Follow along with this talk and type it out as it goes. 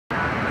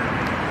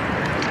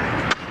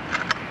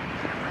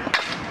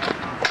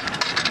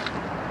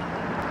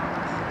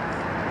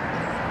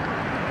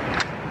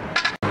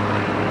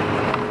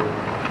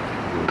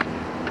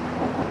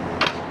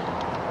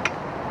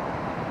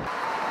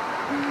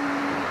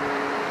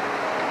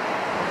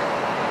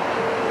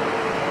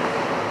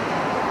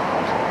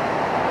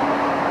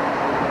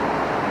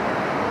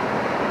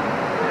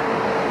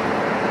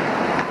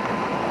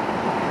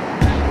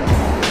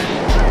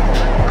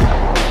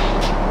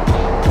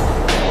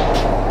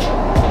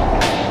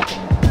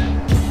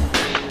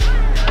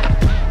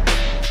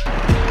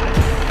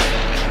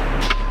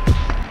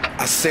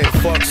said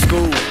fuck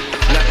school,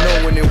 not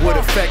knowing it would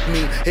affect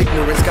me.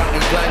 Ignorance got me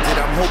blinded,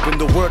 I'm hoping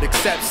the world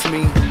accepts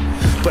me.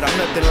 But I'm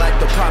nothing like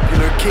the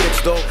popular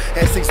kids though.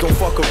 Essays don't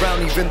fuck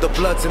around, even the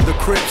Bloods and the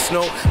Crips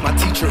know. My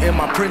teacher and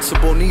my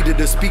principal needed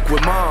to speak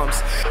with moms.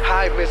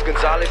 Hi Miss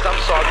Gonzalez,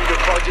 I'm sorry to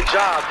call your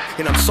job,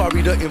 and I'm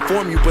sorry to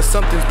inform you, but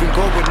something's been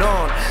going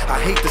on. I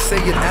hate to say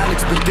it,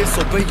 Alex been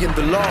disobeying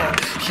the law.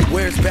 He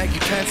wears baggy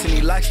pants and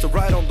he likes to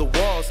write on the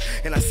walls,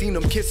 and I seen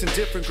him kissing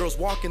different girls,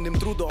 walking them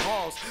through the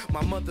halls.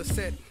 My mother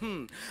said,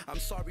 I'm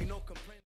sorry, no complaint.